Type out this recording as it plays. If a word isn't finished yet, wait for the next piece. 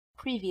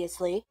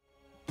Previously.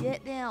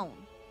 Get down.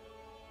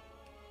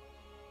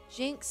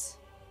 Jinx.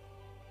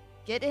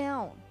 Get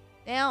down.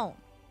 Down.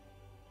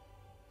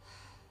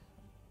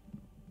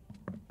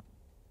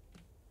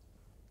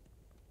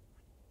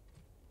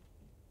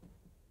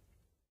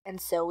 And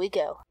so we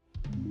go.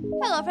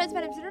 Hello friends,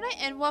 my name's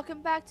Lunernight, and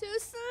welcome back to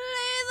Slay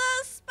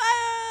the Spire!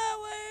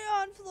 We're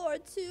on floor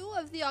 2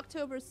 of the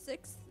October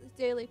 6th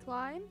daily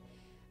climb.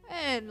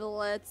 And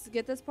let's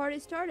get this party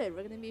started.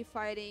 We're going to be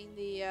fighting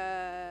the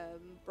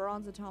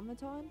bronze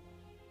automaton.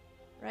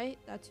 Right?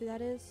 That's who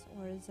that is?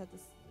 Or is that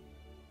this?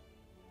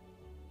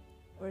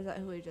 Or is that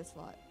who we just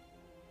fought?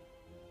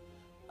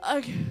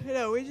 Okay,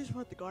 no, we just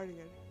fought the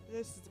guardian.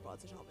 This is the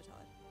bronze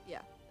automaton.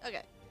 Yeah,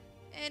 okay.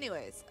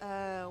 Anyways,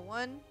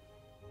 1,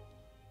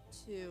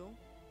 2,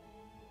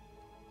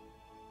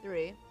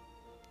 3,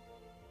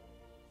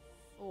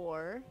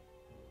 4,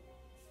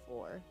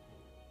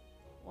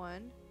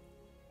 1,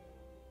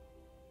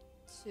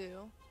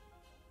 2,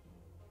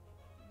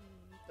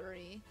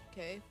 3.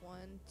 Okay,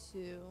 1,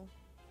 2,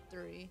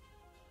 3.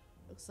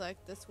 Looks like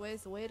this way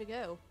is the way to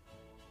go.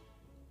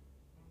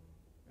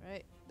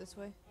 Right, this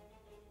way.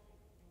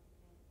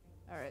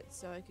 Alright,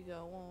 so I could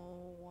go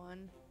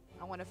 1.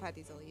 I want to fight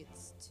these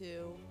elites.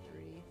 2,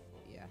 3,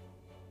 4, yeah.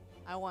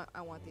 I want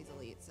these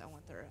elites. I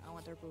want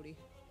their booty.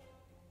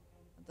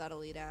 That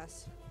elite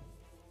ass.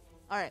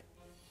 Alright.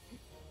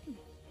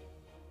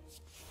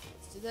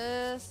 Let's do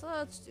this.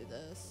 Let's do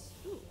this.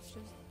 Ooh,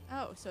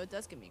 oh, so it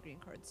does give me green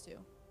cards too.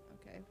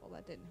 Okay, well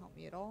that didn't help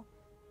me at all.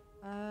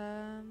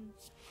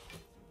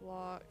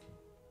 Block.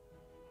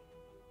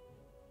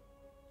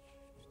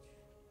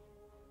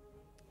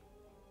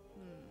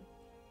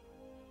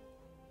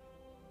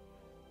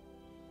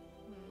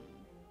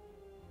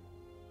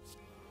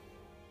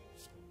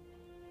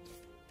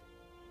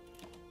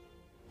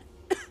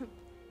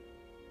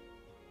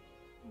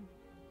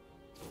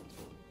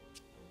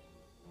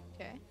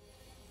 Okay.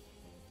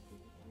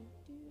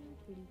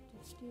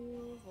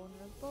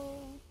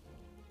 Vulnerable.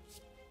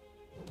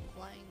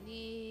 Flying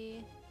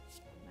knee.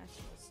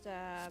 Magical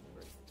stab.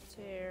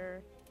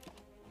 Tear.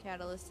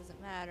 Catalyst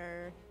doesn't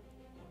matter.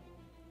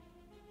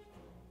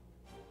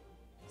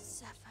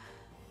 Zephyr.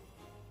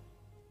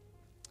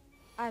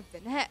 I've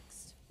been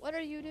hexed. What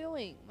are you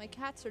doing? My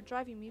cats are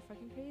driving me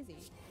fucking crazy.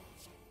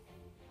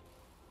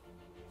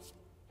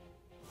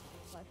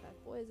 Life hack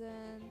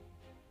poison.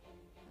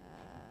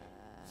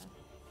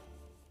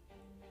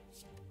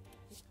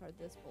 Discard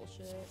this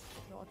bullshit.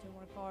 Draw 2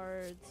 more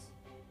cards.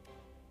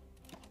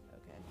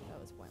 Okay, that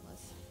was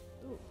pointless.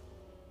 Ooh.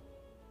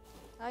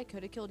 I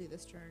could have killed you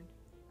this turn.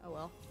 Oh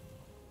well.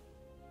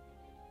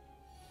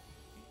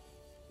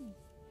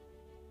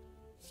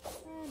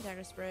 And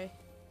dagger spray.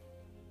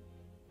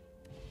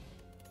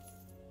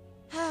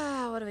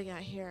 Ah, what do we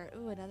got here?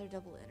 Ooh, another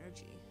double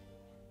energy.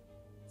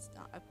 It's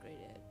not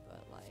upgraded,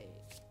 but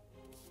like,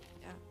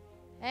 yeah.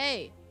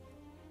 Hey,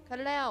 cut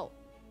it out.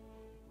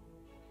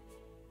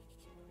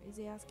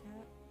 Crazy ass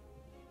cat.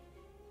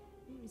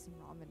 Maybe some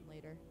ramen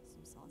later.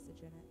 Some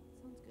sausage in it.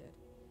 Sounds good.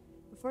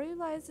 Before you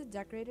lies a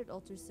decorated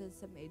altar says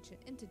some ancient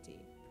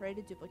entity. Pray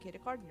to duplicate a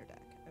card in your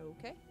deck.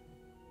 Okay.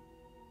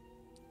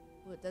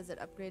 What does it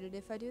upgrade it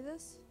if I do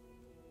this?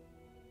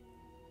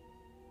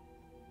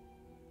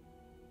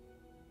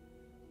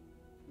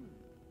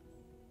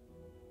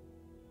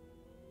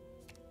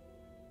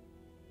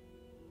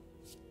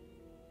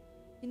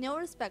 You know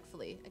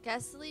respectfully. A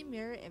ghastly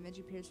mirror image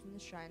appears from the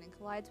shrine and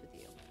collides with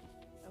you.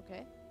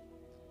 Okay.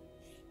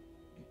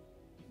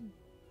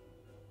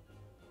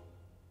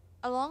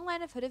 A long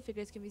line of hooded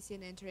figures can be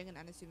seen entering an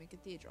unassuming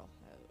cathedral.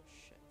 Oh,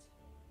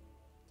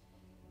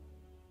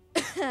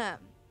 shit.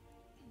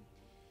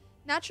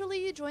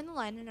 Naturally, you join the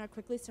line and are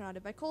quickly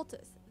surrounded by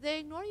cultists. They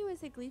ignore you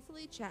as they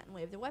gleefully chat and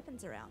wave their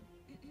weapons around.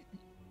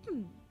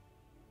 Murder!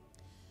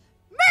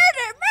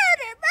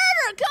 Murder!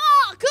 Murder!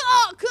 Caw!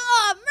 Caw!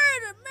 Caw!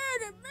 Murder!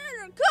 Murder!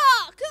 Murder!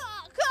 Caw!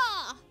 Caw!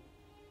 Caw!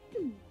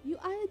 You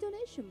eye a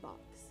donation box.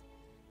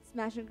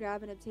 Smash and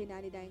grab and obtain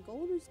 99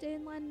 gold, or stay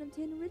in line and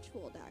obtain a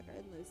ritual dagger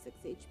and lose 6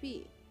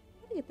 HP.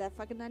 How do you get that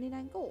fucking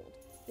 99 gold?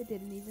 They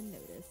didn't even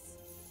notice.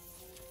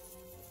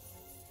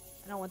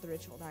 I don't want the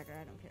ritual dagger.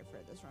 I don't care for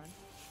it this run.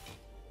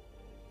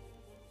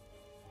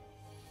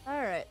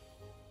 Alright.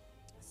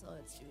 So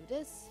let's do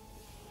this.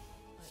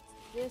 Let's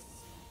do this.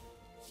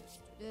 Let's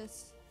do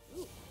this.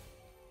 Ooh.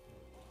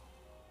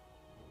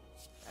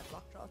 Red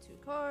block, draw 2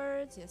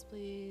 cards. Yes,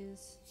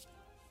 please.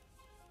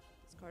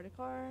 Discard a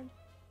card.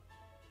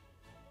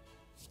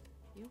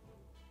 You.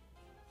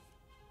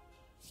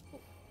 Oh,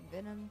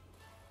 Venom.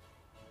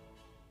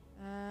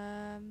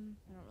 I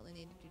don't really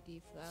need to do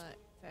deflect,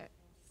 but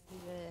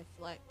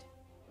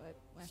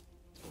well.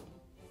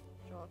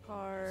 Draw a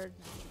card.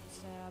 Magic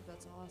stab.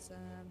 That's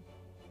awesome.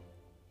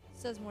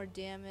 This does more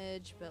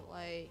damage, but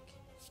like,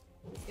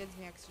 it gives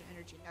me extra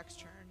energy next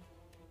turn.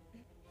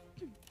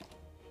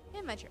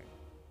 And my turn.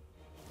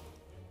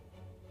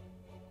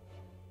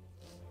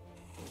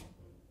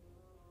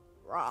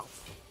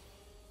 Rough.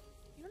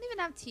 You don't even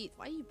have teeth.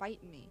 Why are you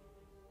biting me?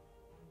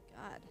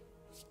 God.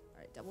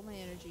 Alright, double my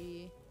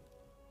energy.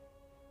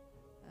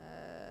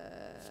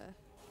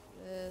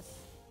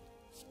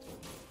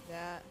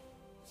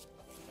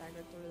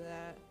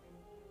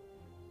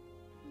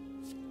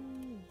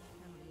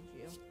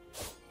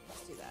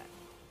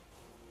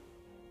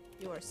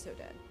 are so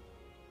dead.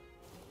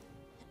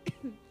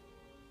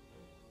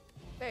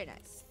 Very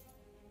nice.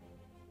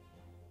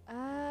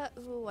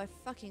 Ooh, I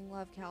fucking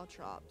love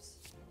caltrops.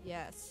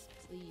 Yes,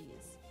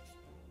 please.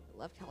 I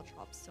love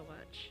caltrops so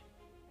much.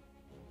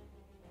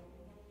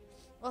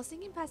 While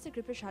sneaking past a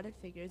group of shrouded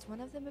figures, one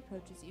of them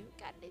approaches you.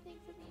 Got anything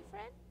for me,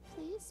 friend?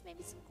 Please?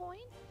 Maybe some coin?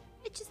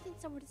 I just need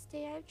somewhere to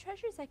stay. I have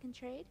treasures I can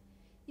trade.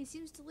 He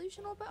seems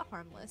delusional but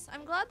harmless.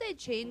 I'm glad they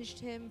changed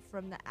him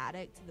from the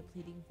addict to the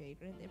pleading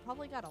vagrant. They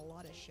probably got a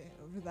lot of shit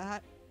over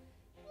that.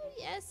 Oh,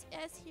 yes,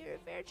 here,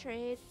 fair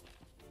trade.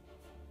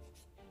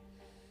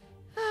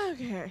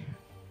 Okay.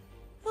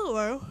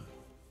 Hello.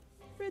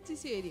 Fancy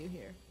seeing you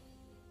here.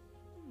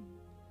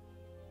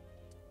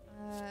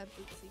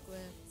 Boot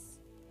sequence.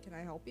 Can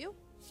I help you?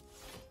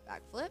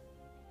 Backflip.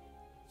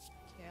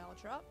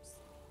 Caltrops.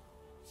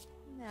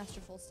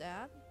 Masterful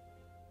stab.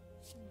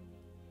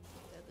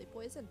 Deadly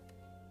poison.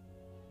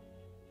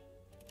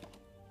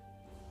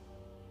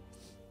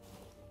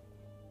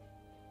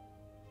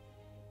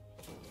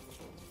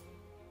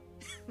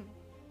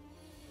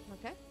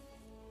 Okay.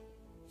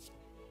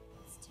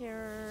 It's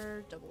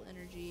terror, double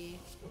energy.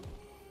 I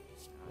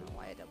don't know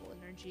why I double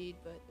energied,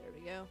 but there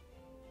we go.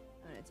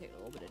 I'm gonna take a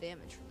little bit of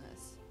damage from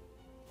this.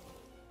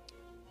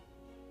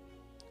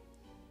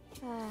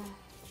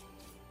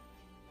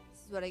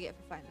 This is what I get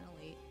for fighting an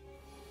elite.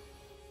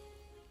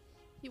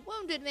 He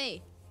wounded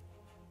me!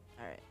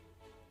 Alright.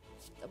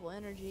 Double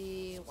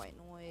energy, white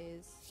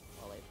noise,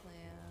 volley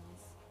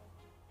plans,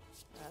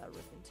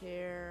 rip and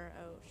tear.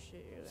 Oh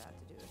shit, you're gonna have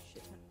to do a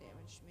shit ton of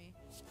damage to me.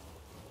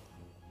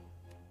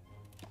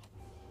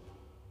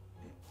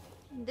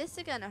 This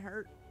is gonna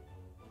hurt.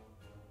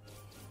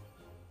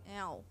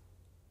 Ow.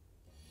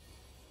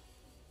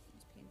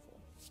 It's painful.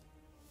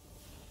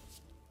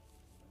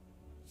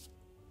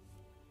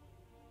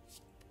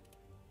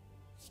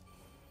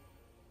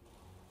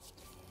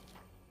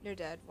 You're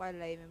dead. Why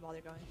did I even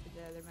bother going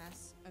through the other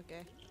mess?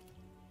 Okay.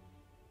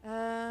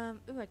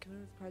 Ooh, I can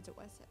move cards at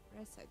west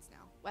sides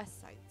now.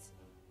 West sides.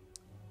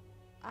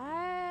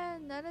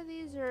 None of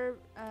these are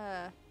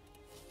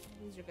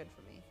good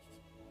for me.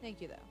 Thank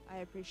you though. I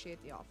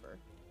appreciate the offer.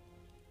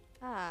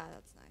 Ah,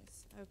 that's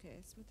nice.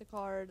 Okay, smith the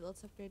card.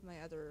 Let's upgrade my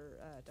other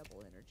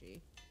double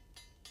energy.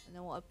 And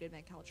then we'll upgrade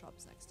my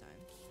caltrops next time.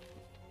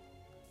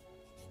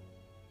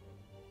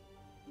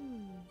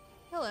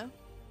 Hello.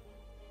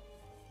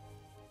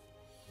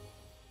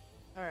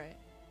 Alright.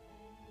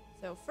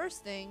 So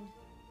first thing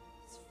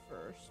is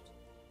first.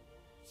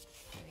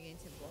 I'm gonna gain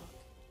 10 block.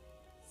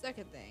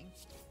 Second thing.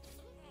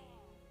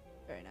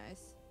 Very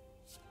nice.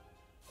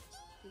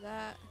 Do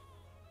that.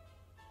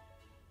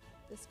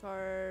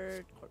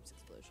 Discard corpse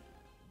explosion.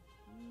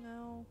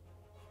 No.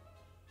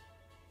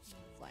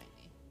 Flying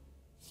me.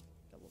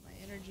 Double my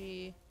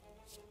energy.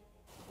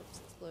 Corpse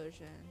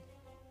explosion.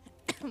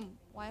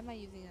 Why am I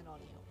using that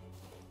audio?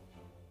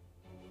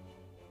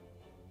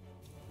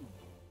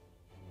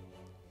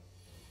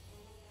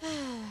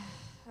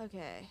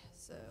 Okay,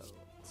 so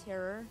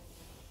terror,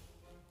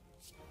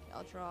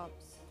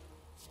 caltrops,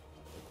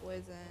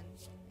 poison,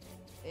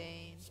 and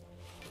bane,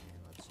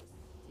 and let's just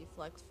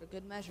deflect for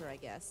good measure, I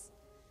guess.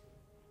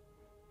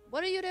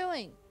 What are you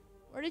doing?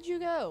 Where did you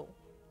go?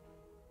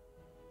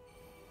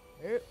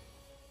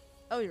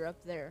 Oh, you're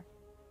up there.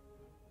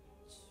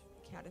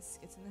 Caddis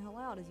gets in the hell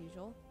out as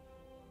usual.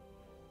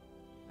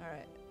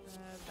 Alright,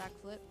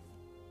 backflip.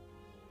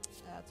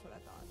 That's what I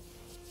thought.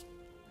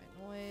 Right,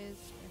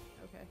 noise.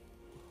 Okay.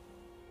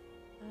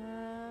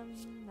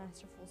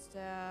 Masterful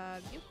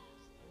stab. You.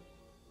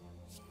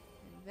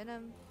 And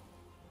venom.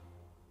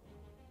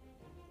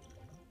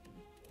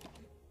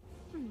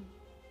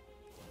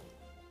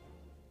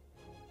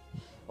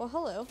 Well,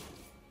 hello.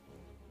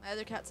 My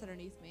other cat's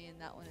underneath me,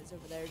 and that one is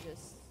over there.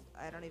 Just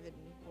I don't even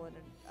know what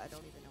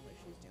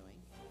she's doing.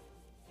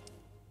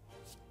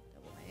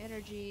 Double my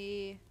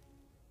energy.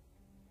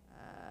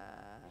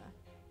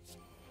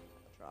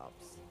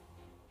 Drops.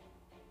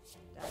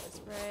 Data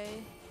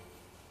spray.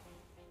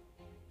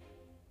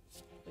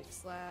 Quick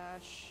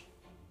slash.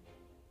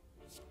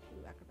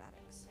 Ooh,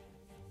 acrobatics.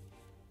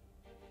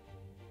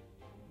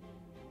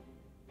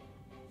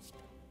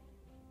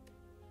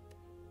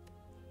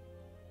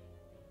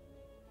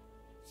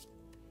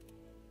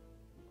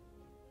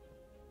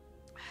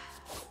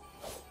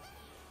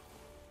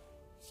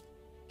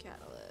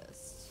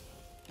 Catalyst.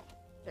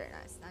 Very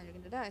nice. Now you're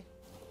gonna die.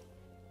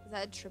 Because I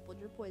had tripled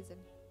your poison.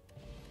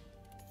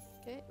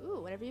 Okay. Ooh,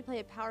 whenever you play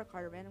a power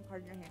card or random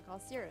card in your hand, call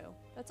 0.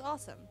 That's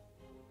awesome.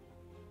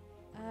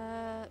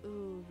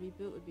 Ooh,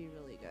 reboot would be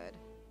really good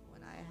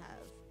when I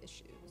have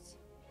issues.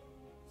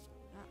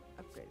 Not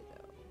upgraded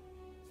though.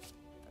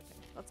 Okay,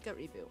 let's go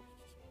reboot.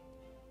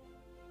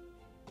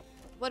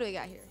 What do we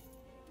got here?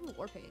 Ooh,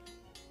 war paint.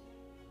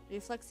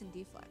 Reflex and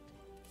deflect.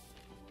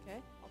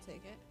 Okay, I'll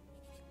take it.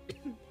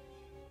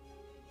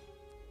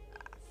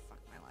 Ah,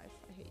 fuck my life.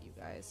 I hate you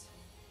guys.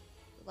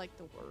 You're like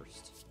the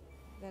worst.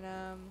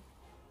 Venom.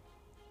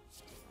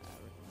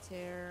 Rip and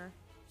tear.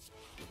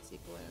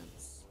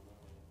 Sequence.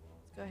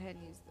 Let's go ahead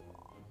and use the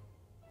bomb.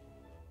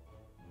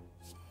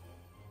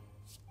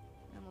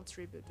 And Let's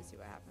reboot to see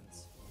what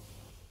happens.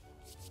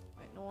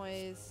 White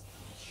noise.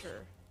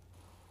 Sure.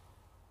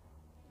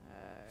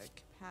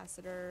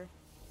 Capacitor.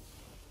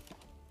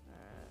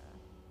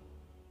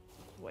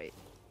 Wait.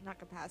 Not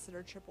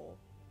capacitor. Triple.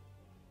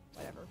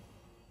 Whatever.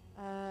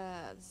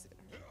 This is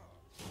gonna hurt.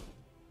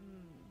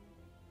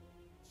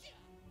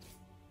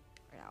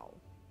 Ow.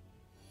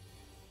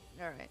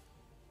 Alright.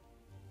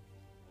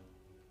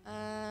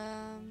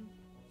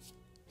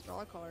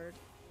 Draw a card.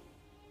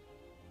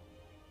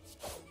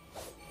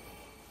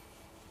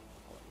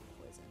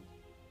 Poison.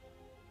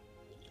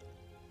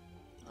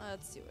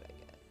 Let's see what I get.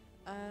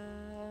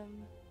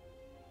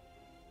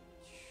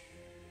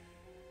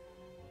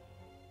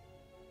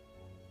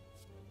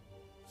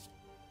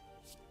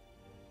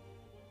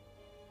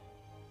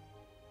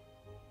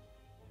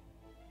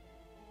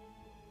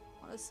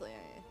 Honestly,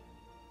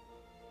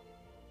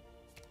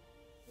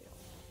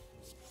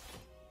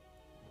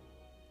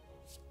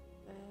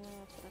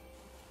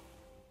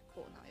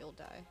 cool, now you'll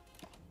die.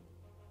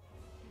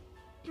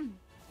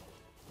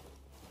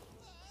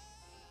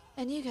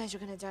 And you guys are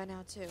gonna die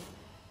now too.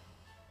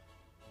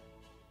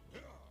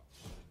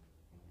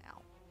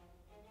 Ow.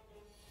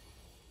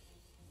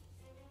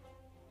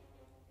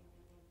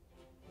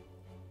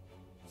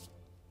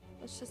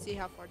 Let's just see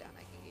how far down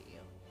I can get you.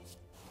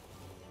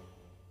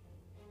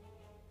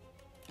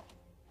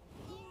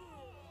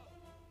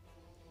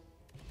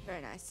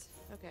 Very nice.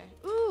 Okay.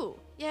 Ooh!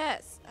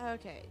 Yes!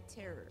 Okay.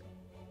 Terror.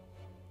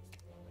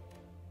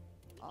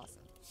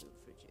 Awesome. Ooh,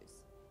 fruit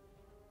juice.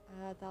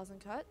 1,000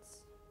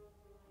 cuts?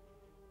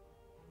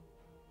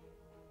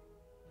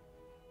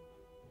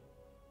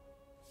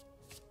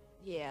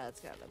 Yeah, let's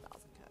go with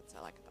 1,000 cuts.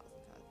 I like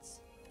 1,000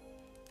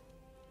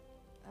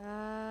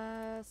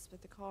 cuts.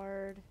 Spit the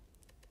card.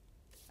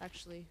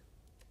 Actually,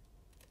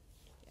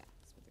 yeah,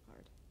 spit the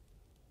card.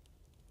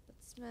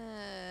 Let's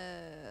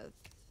smith.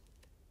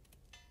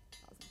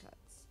 1,000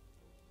 cuts.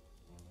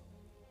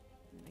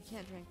 And I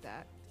can't drink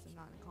that because I'm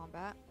not in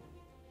combat.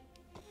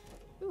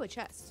 Ooh, a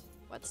chest.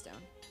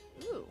 Whetstone.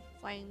 Ooh,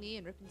 flying knee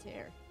and rip and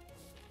tear.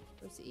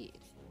 Proceed.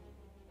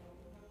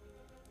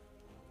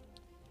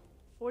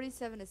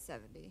 47 to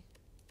 70.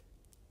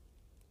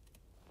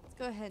 Let's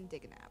go ahead and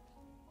dig a nap.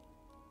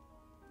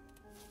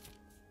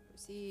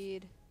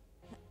 Proceed.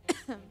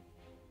 Fruit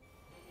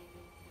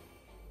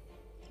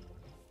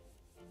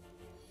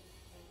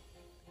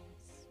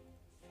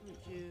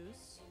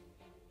juice.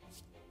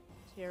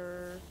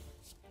 Terror.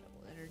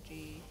 Double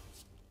energy.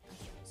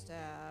 Astral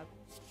stab.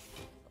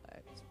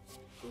 Reflect.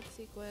 Food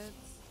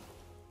sequence.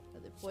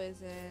 Deadly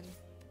poison.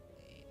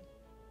 Pain.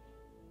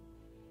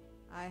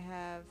 I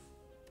have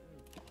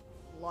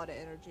a lot of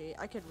energy.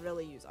 I could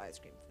really use ice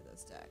cream for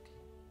this deck.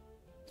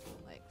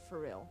 Like, for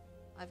real.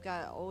 I've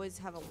got always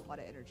have a lot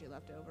of energy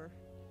left over.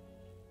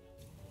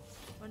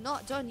 We're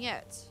not done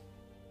yet.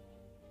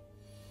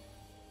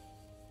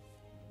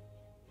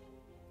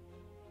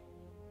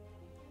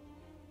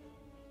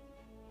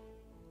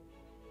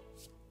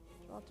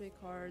 Draw 3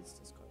 cards,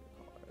 discard a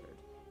card.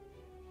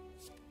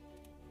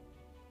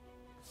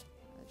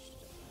 I should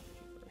have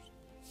energy first.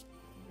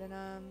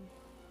 Venom.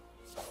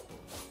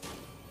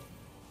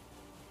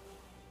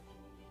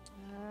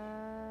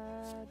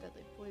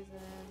 Deadly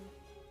poison.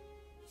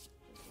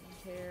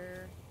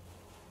 Tear.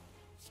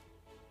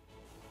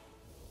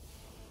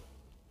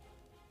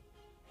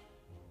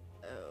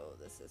 Oh,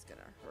 this is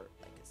gonna hurt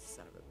like a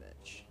son of a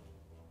bitch.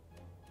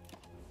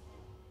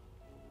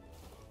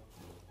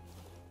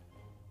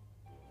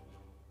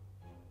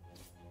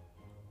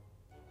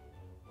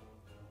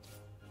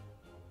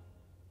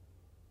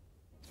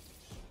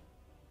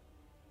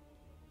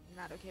 I'm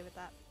not okay with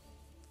that.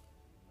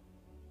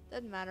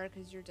 Doesn't matter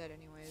because you're dead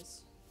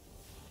anyways.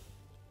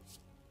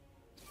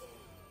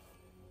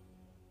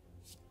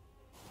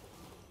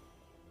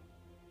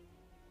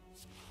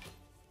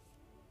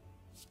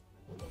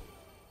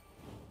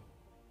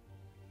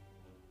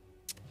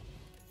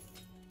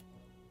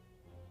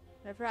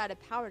 Never added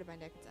power to my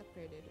deck, it's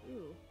upgraded.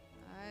 Ooh,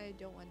 I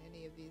don't want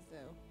any of these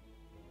though.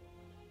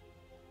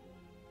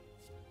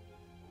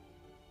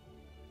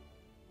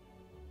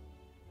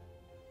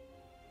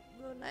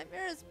 The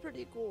Nightmare is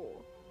pretty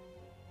cool.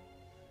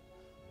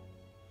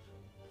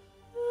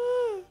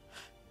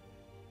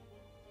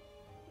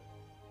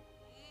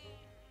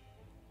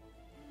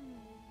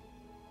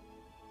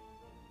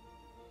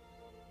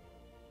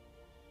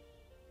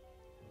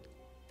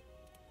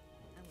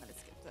 I'm gonna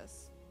skip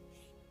this.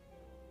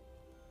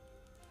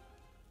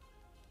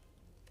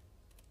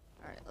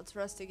 Alright, let's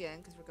rest again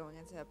because we're going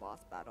into a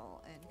boss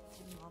battle and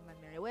continue on my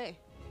merry way.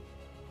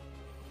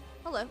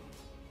 Hello.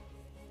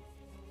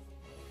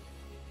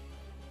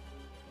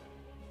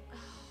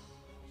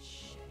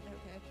 Shit,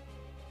 okay.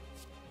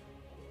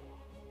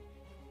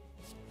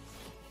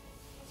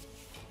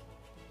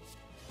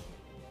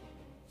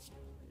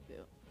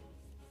 Reboot.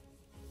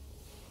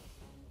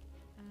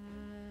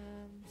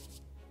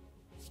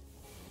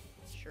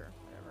 Sure,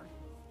 whatever.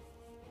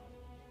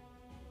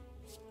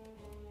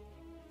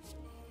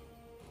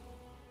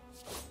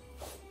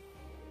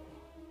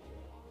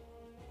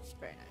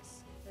 Very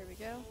nice. There we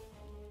go.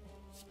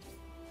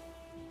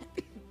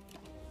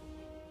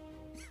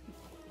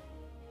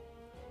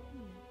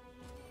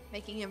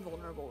 Making him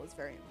vulnerable was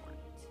very important.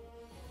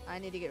 I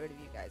need to get rid of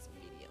you guys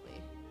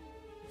immediately.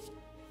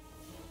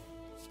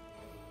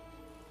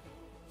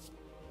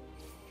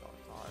 Draw a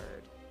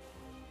card.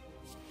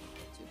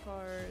 2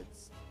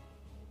 cards.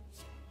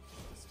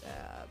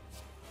 Stab.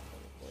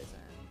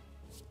 Poison.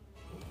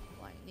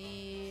 Blind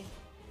knee.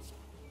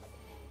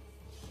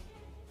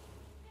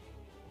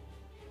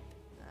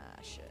 Ah,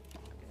 shit.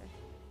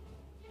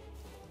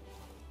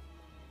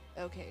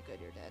 Okay. Okay, good,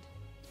 you're dead.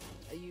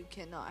 You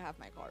cannot have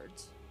my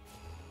cards.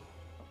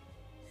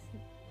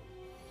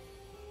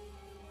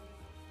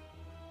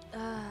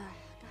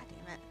 God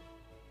damn it.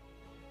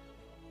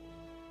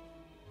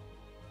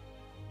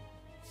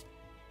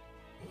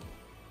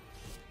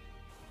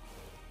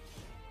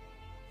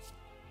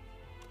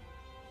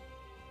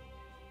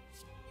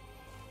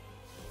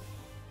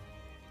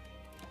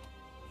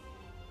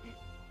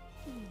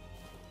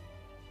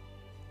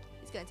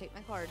 He's gonna take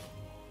my card.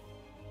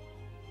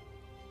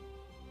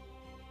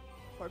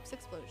 Corpse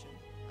explosion.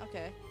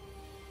 Okay.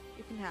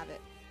 You can have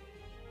it.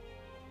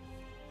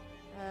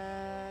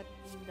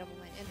 Double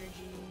my energy.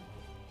 I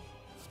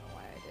don't know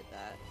why I did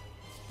that.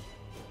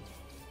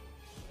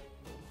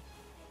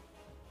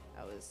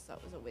 That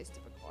was a waste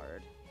of a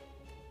card.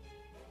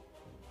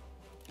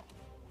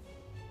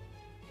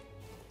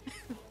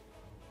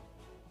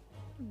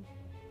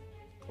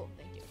 Cool,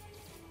 thank you.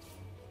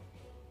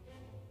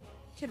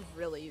 Could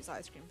really use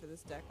ice cream for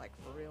this deck, like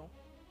for real.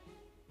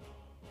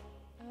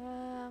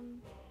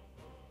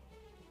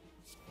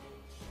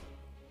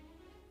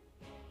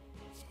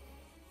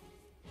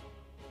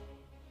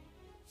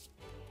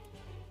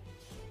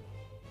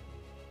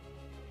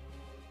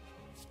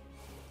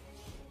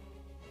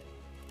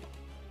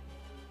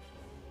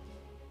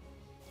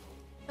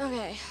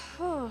 Okay.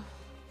 Oh,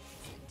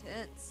 it's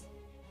intense.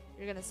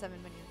 You're gonna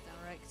summon minions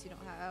now, right? Because you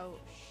don't have. Oh,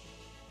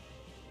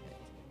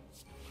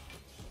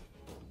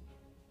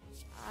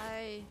 shit.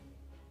 I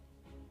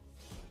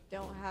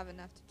don't have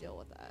enough to deal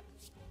with that.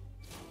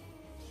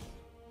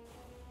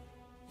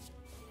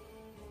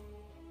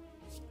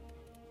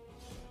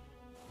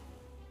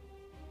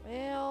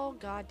 Well,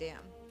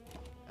 goddamn.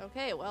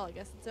 Okay, well, I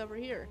guess it's over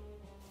here.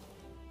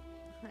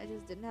 I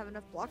just didn't have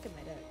enough block in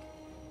my deck.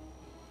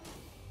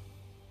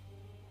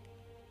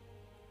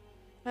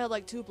 I had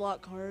like 2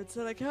 block cards,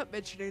 and I kept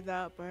mentioning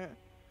that, but...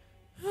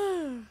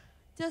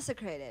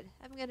 Desecrated.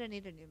 I'm gonna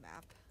need a new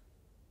map.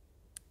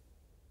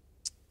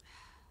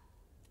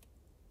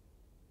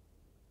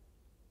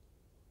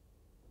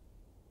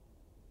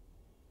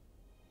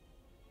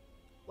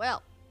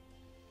 Well,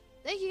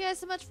 thank you guys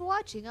so much for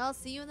watching. I'll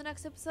see you in the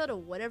next episode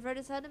of whatever I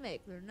decide to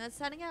make. Lunernight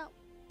signing out.